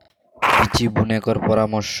বিচি বুনেকর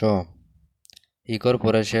পরামর্শ ইকর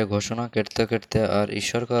পরে সে ঘোষণা কেটতে কেটতে আর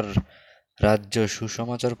ঈশ্বরকর রাজ্য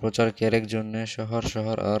সুসমাচার প্রচার কেরেক জন্যে শহর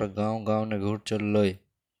শহর আর গাঁও গাঁওনে ঘুর চললই।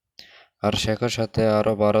 আর শেখর সাথে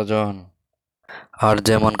আরো 12 জন। আর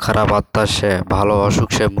যেমন খারাপ আত্মা সে ভালো অসুখ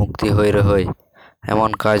সে মুক্তি হইরে হই, এমন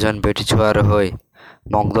কয়জন বেটি ছুয়ার হই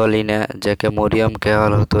মগদলিনে যেকে মরিয়ম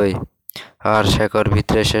কেহল হতই। আর শেখর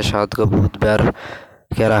ভিতরে সে 7 গো ভূত বের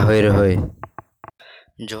কেরা হইরে হই।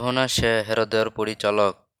 যোহনা সে হেরোদের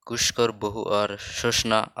পরিচালক, কুষ্কর বহু আর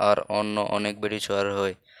শোষণা আর অন্য অনেক বেড়ি ছোয়ার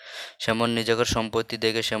হয়। সেমন নিজের সম্পত্তি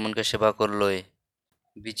দেখে সেমনকে সেবা করলই।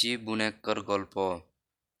 বিচি বুনেকর গল্প।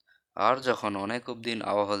 আর যখন অনেক অবদিন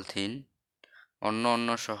আওয়াহল থিন, অন্য অন্য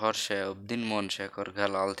শহর সে অবদিন মন শেখর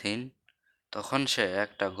গেল আলথিন, তখন সে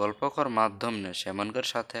একটা গল্পকর মাধ্যম নে সেমনকার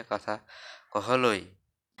সাথে কথা কহলই।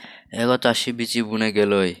 এগো চাষি বিচি বুনে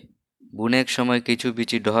গেলই। বুনেক সময় কিছু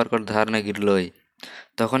বিচি ডহর কর ধারনে গিরলই।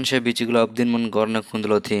 তখন সে বিচিগুলা অবদিন মন গর্নে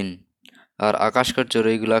খুঁদল থিন, আর আকাশকর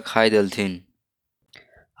চড়ুইগুলা খাই দেল থিন।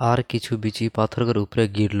 আর কিছু বিচি পাথরকর উপরে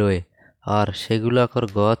গিরলই, আর সেগুলাকর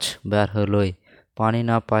গছ বের হলই, পানি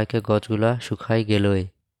না পাইকে গছগুলা শুকাই গেলই।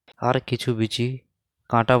 আর কিছু বিচি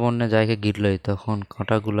কাঁটা বন্যে জায়গায় গিরলই, তখন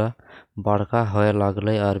কাঁটাগুলা বাড়কা হয়ে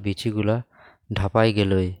লাগলই আর বিচিগুলা ঢাপাই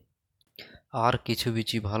গেলই। আর কিছু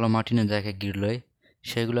বিচি ভালো মাটিনে জায়গায় গিরলই,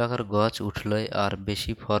 সেগুলাকর গছ উঠলই আর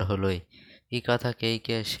বেশি ফর হলই। ই কথা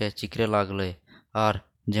কেইকে সে চিকরে লাগলই, আর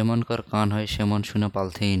যেমনকর কান হয় সেমন শুনে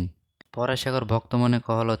পালথিন। পরে সেকর ভক্ত মনে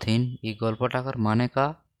কহলথিন, ই গল্পটাকর মানে কা?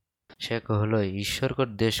 সে কহলই, ঈশ্বরকর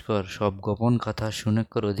দেশকর সব গোপন কথা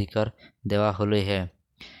শুনেকর অধিকার দেওয়া হলই হে,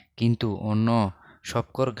 কিন্তু অন্য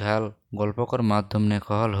সবকর ঘাল গল্পকর মাধ্যম নে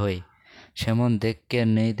কহল হই, সেমন দেখকে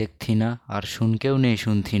নেই দেখথি না আর শুনকেও নেই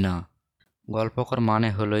শুনথি না। গল্পকর মানে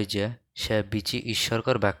হলই যে সে বিচি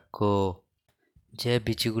ঈশ্বরকর বাক্য। যে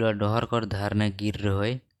বিচিগুলা ডহরকর ধারনে গির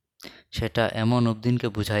হয়, সেটা এমন অবদিনকে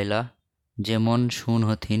বুঝাইলা যেমন শুন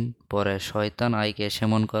হথিন, পরে শয়তান আইকে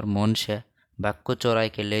সেমনকর মন সে বাক্য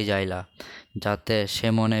চোরাইকে লে যাইলা, যাতে সে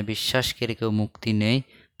মনে বিশ্বাস করে কেউ মুক্তি নেই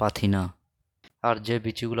পাথি না। আর যে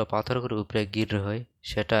বিচিগুলো পাথরকর উপরে গির হয়,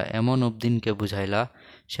 সেটা এমন অবদিনকে বুঝাইলা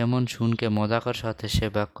সেমন শুনকে মজাকর সাথে সে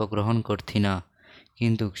বাক্য গ্রহণ করথি না,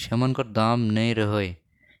 কিন্তু সেমনকর দাম নেই রহই,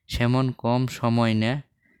 সেমন কম সময় নে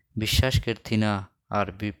বিশ্বাস করথি না, আর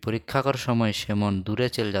পরীক্ষাকর সময় সেমন দূরে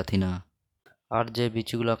চল যাথি না। আর যে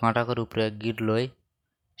বিচিগুলা কাঁটাকর উপরে গিরলই,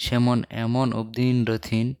 সেমন এমন অবদিন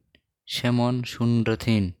রথিন, সেমন শুন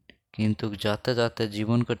রথিন, কিন্তু যাতে যাতে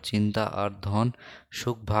জীবনকর চিন্তা আর ধন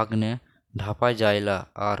সুখ ভাগ্নে ঢাপায় যাইলা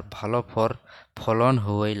আর ভালো ফলন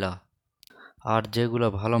হইলা। আর যেগুলা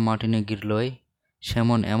ভালো মাটিনে গিরলই,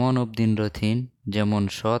 সেমন এমন অবদিন রথিন, যেমন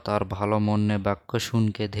সৎ আর ভালো মনে বাক্য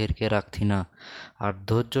শুনকে ধীরকে রাখথি না, আর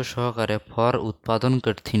ধৈর্য সহকারে ফর উৎপাদন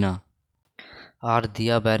করথি না। আর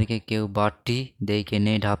দিয়া ব্যারকে কেউ বাটি দেইকে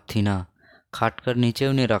নেই ঢাপথি না, খাটকার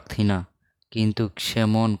নিচেও নেই রাখথি না, কিন্তু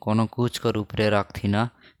সেমন কোনো কুচকর উপরে রাখথি না,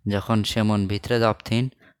 যখন সেমন ভিতরে যাপথিন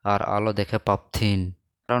আর আলো দেখে পাপথিন।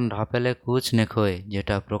 কারণ ঢাপেলে কুচ নেখই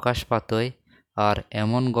যেটা প্রকাশ পাতই, আর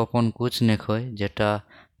এমন গোপন কুচ নেখই যেটা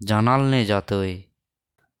জানাল নে যাতই।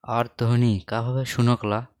 আর তহনি কাভাবে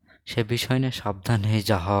শুনকলা সে বিষয় নে সাবধান হয়ে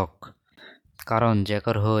যাহক, কারণ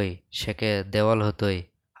যেকর হই সেকে দেওয়াল হতই,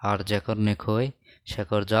 আর যেকর নেখই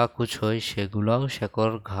সেকর যা কুছ হই সেগুলাও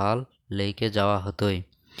সেকর ঘাল লেইকে যাওয়া হতই।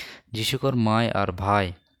 যিশুকর মায় আর ভাই,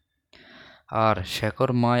 আর শেকর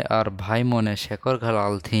মায় আর ভাই মনে শেকর ঘাল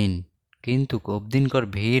আলথিন, কিন্তু অবদিনকর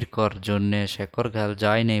ভিড় কর জন্যে শেকর ঘাল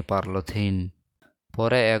যাই নেই পারলথিন।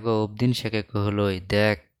 পরে এগো অবদিন সেকে কহলই,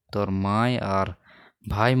 দেখ তোর মায় আর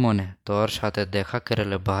ভাই মনে তোর সাথে দেখা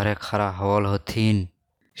করেলে বাহারে খাড়া হওয়াল হথিন।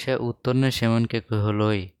 সে উত্তর নে সেমনকে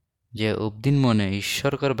কহলই, যে অবদিন মনে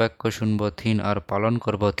ঈশ্বরকর বাক্য শুনব থিন আর পালন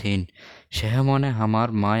করব থিন, সেহ মনে আমার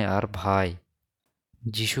মায় আর ভাই।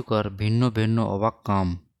 যিশুকর ভিন্ন ভিন্ন অবাক কাম।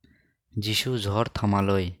 যিশু ঝড়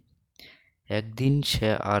থামালই। একদিন সে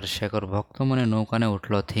আর শেকর ভক্ত মনে নৌকানে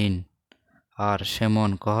উঠল থিন, আর সেমন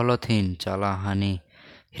কহল থিন, চালা হানি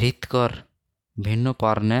হৃৎকর ভিন্ন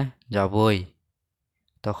পারনে যাবই।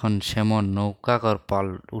 তখন সেমন নৌকাকর পাল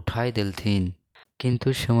উঠাই দিলথিন, কিন্তু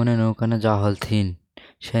সেমনে নৌকানে যা হলথিন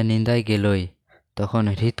সে নিন্দায় গেলই। তখন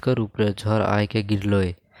হৃৎকর উপরে ঝড় আইকে গিরলই,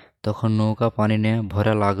 তখন নৌকা পানি নে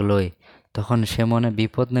ভরে লাগলই, তখন সেমনে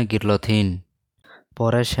বিপদ নে গিরলথিন।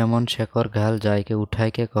 পরে সেমন শেকর ঘাল যাইকে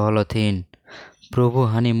উঠাইকে কহলথিন, প্রভু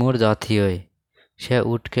হানি মোর জাথিয়ই। সে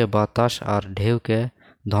উঠকে বাতাস আর ঢেউকে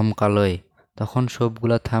ধমকালই, তখন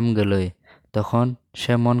সবগুলা থাম গেলই, তখন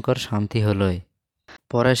সে মনকর শান্তি হলই।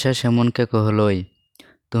 পরে সে সেমনকে কহলই,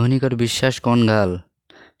 তহনিকর বিশ্বাস কোন ঘাল?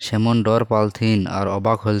 সেমন ডর পালথিন আর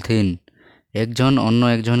অবাক হলথিন। একজন অন্য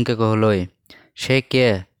একজনকে কহলই, সে কে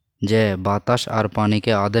যে বাতাস আর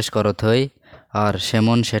পানিকে আদেশ করত হই, আর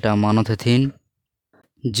সেমন সেটা মানত থিন।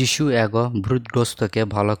 যিশু এগো ভূতগ্রস্তকে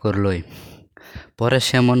ভালো করলই। পরে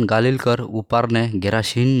সেমন গালিলকর উপারনে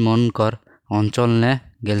গেরাসিন মনকর অঞ্চল নে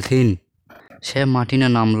গেলথিন। সে মাটিনে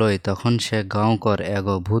নামলই, তখন সে গাঁওকর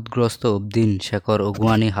এগো ভূতগ্রস্ত অবদিন শেকর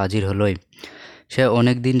অগুয়ানি হাজির হলই। সে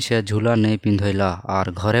অনেক দিন সে ঝুলা নেই পিন্ধইলা, আর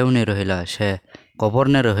ঘরেও নেই রহিলা, সে কবর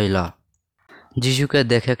নে রহিলা। যিশুকে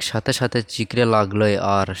দেখে সাথে সাথে চিকরে লাগলই,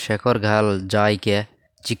 আর শেকর ঘাল যাইকে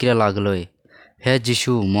চিকরে লাগলই, হে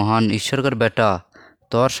যিশু, মহান ঈশ্বরকর বেটা,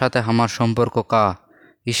 তোর সাথে আমার সম্পর্ক কা?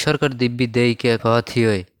 ঈশ্বরকর দিব্যি দেইকে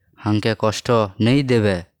কহথিই হাংকে কষ্ট নেই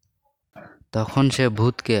দেবে। তখন সে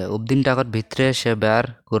ভূতকে উবদিন টাকার ভিতরে সে বের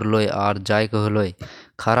করলই, আর যাই কহলই,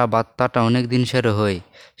 খারা বাত্তাটা অনেক দিন সে রহই।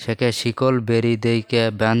 সেকে শিকল বেরি দেইকে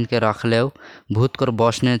ব্যানকে রাখলেও ভূতকর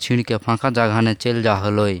বসনে ছিঁড়কে ফাঁকা জাগানে চেল যা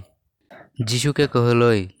হলই। যিশুকে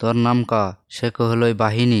কহলই, তোর নাম কা? সে কহলই,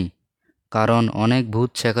 বাহিনী, কারণ অনেক ভূত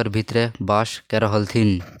শেকর ভিতরে বাস কেরহলথিন।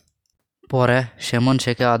 পরে সেমন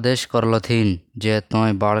সেকে আদেশ করলথিন যে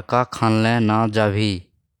তয় বাড়কা খানলে না যাবি।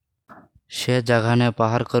 সে জাগানে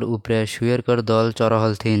পাহাড়কর উপরে শুয়েরকর দল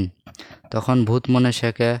চরহলথিন। তখন ভূত মনে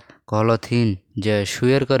সেকে কহলথিন যে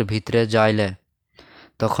শুয়েরকর ভিতরে যাইলে।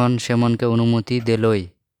 তখন সেমনকে অনুমতি দেলই।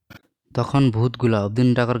 তখন ভূতগুলা অবদিন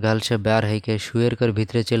টাকার গাল সে বের হইকে শুয়েরকর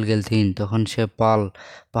ভিতরে চল গেলথিন। তখন সে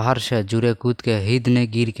পাহাড় সে জুড়ে কুদকে হিদনে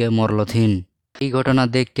গিরকে মরলথিন। এই ঘটনা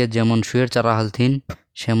দেখকে যেমন শুয়ের চারা হলথিন,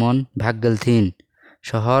 সেমন ভাগ গেলথিন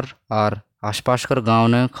শহর আর আশপাশকর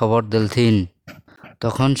গাঁওনে খবর দিলথিন।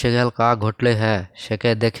 তখন সে ঘাল কা ঘটলে হ্যাঁ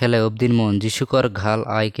সেকে দেখেলে অবদিন মন যিশুকর ঘাল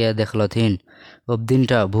আইকে দেখলথিন।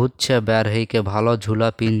 অবদিনটা ভূত সে বের হইকে ভালো ঝুলা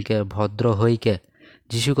পিনকে ভদ্র হইকে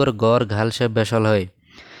যিশুকর গড় ঘাল সে বেসল হয়,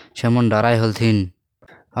 সেমন ডারাই হলথিন।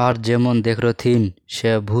 আর যেমন দেখরথিন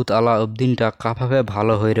সে ভূত আলা অবদিনটা কাভাবে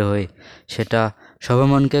ভালো হইরে হয়, সেটা সবে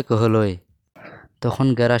মনকে কহলই। তখন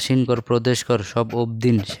গেরাসিনকর প্রদেশকর সব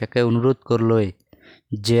অবদিন সেকে অনুরোধ করলই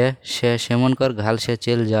যে সে সেমনকর ঘাল সে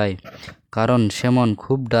চেল যায়, কারণ সেমন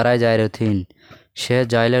খুব ডারাই যায় রথিন। সে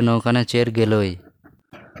যাইলে নৌকানে চের গেলই।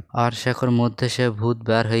 আর শেখর মধ্যে সে ভূত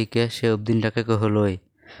বের হইকে সে অবদিনটাকে কহলই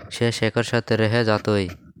সে শেখর সাথে রেহে যাতই।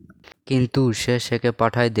 কিন্তু সে সেকে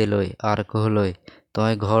পাঠাই দিলই, আর কহলই,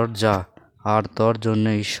 তয় ঘর যা, আর তোর জন্য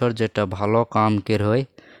ঈশ্বর যেটা ভালো কাম কের হয়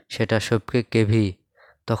সেটা সবকে কেভি।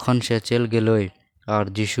 তখন সে চেল গেলই, আর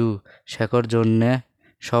যিশু শেখর জন্যে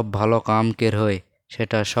সব ভালো কাম কের হয়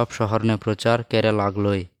সেটা সব শহরনে প্রচার কেরে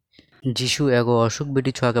লাগলই। যিশু এগো অসুখ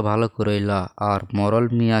বেটি ছোয়াকে ভালো করইলা, আর মরল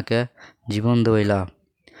মিয়াকে জীবন দইলা।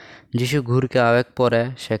 যিশু ঘুরকে আবেগ পরে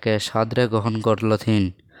সেকে সাদরে গ্রহণ করলথিন,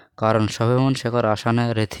 কারণ সবে মন শেখর আসানে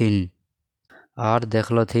রেথিন। আর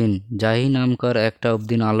দেখলথিন যাহি নামকর একটা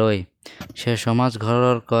অবদিন আলোয়, সে সমাজ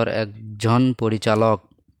ঘরকর একজন পরিচালক।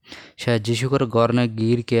 সে যিশুকর গর্নে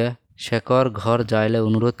গিরকে শেখর ঘর যাইলে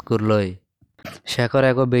অনুরোধ করলই। শেখর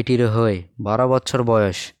এগো বেটির হই 12 বছর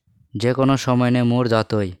বয়স, যে কোনো সময় নে মোর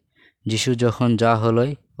যাতই। যিশু যখন যা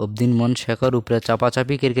হলই অবদিন মন শেখর উপরে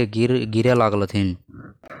চাপাচাপি কেরকে গিরে লাগলথিন।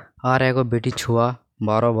 আর এগো বেটি ছুয়া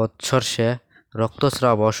 12 বছর সে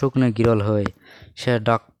রক্তস্রাব অসুখ নে গিরল হই। সে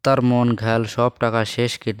ডাক্তার মন ঘাল সব টাকা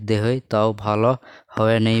শেষ কেট দে হই, তাও ভালো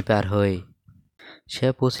হয়ে নেই পার হই। সে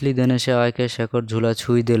পুছলি দেনে সে আয়কে শেখর ঝুলা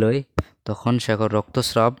ছুঁই দিলই, তখন শেখর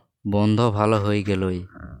রক্তস্রাব বন্ধ ভালো হয়ে গেলই।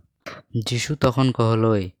 যিশু তখন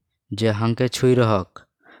কহলই যে হাংকে ছুঁই রহক।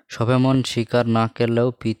 সবে মন স্বীকার না করলেও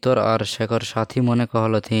পিতর আর শেখর সাথী মনে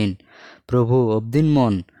কহলথিন, প্রভু অবদিন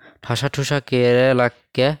মন ঠাসা ঠুসা কেরে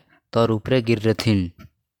লাগকে তোর উপরে গিররেথিন।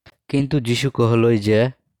 কিন্তু যিশু কহলই যে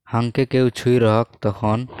হাংকে কেউ ছুঁই রহক,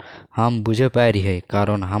 তখন হাম বুঝে পাইরি হয়,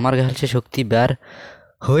 কারণ হামার ঘাল সে শক্তি বের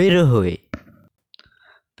হই হই।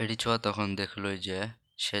 পেড়িছোয়া তখন দেখলই যে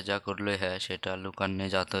সে যা করলই হ্যাঁ সেটা লুকার নে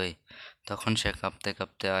যাতই। তখন সে কাঁপতে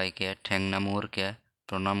কাঁপতে আইকে ঠ্যাংনা মোরকে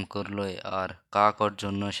প্রণাম করলই, আর কাকর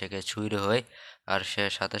জন্য সেকে ছুঁইরে হয়, আর সে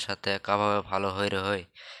সাথে সাথে কাভাবে ভালো হইরে হয়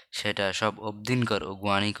সেটা সব অবদিনকর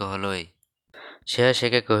উগুয়ানি কহলই। সে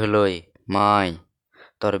সেকে কহলই, মাই,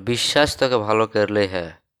 তোর বিশ্বাস তোকে ভালো করলে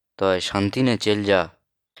হ্যাঁ, তয় শান্তি নে চেল যা।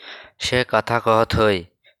 সে কথা কহত হই,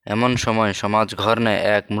 এমন সময় সমাজ ঘর নে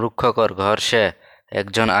এক মূর্খকর ঘর সে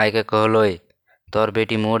একজন আইকে কহলই, তোর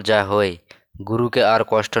বেটি মোর যা হই, গুরুকে আর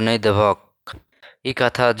কষ্ট নেই দেভক। ই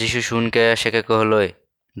কথা যিশু শুনকে সেকে কহলই,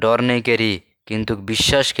 ডর নেই কেরি, কিন্তু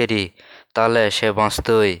বিশ্বাস কেরি, তালে সে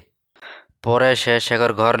বাঁচতই। পরে সে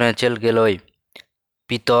শেখর ঘর নে চেল গেলই।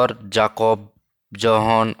 পিতর, জাকব,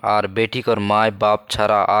 জহন আর বেটিকর মায় বাপ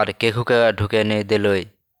ছাড়া আর কেহুকে ঢুকে নেই দিলই।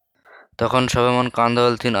 তখন সবে মন কান্দ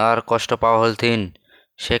হলথিন আর কষ্ট পাওয়া হলথিন।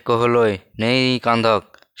 সে কহলই, নেই কান্দক,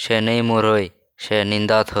 সে নেই মোর হই, সে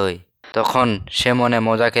নিন্দাত হই। তখন সে মনে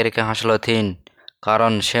মজা কেরিকে হাসলথিন,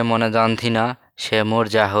 কারণ সে মনে জানথি না সে মোর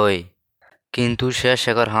যা হই। কিন্তু সে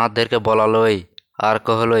শেখর হাত ধরকে বলালই আর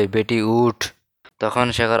কহলই, বেটি উঠ। তখন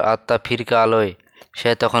শেখর আত্মা ফিরকে আলয়,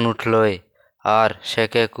 সে তখন উঠলই আর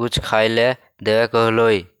সেকে কুছ খাইলে দেবে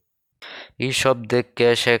কহলই। ই সব দেখকে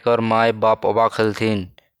শেখর মায় বাপ অবাক হলথিন,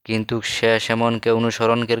 কিন্তু সে সেমনকে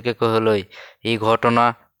অনুসরণ করকে কহলই, এই ঘটনা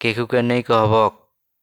কেকুকে নেই কহবক।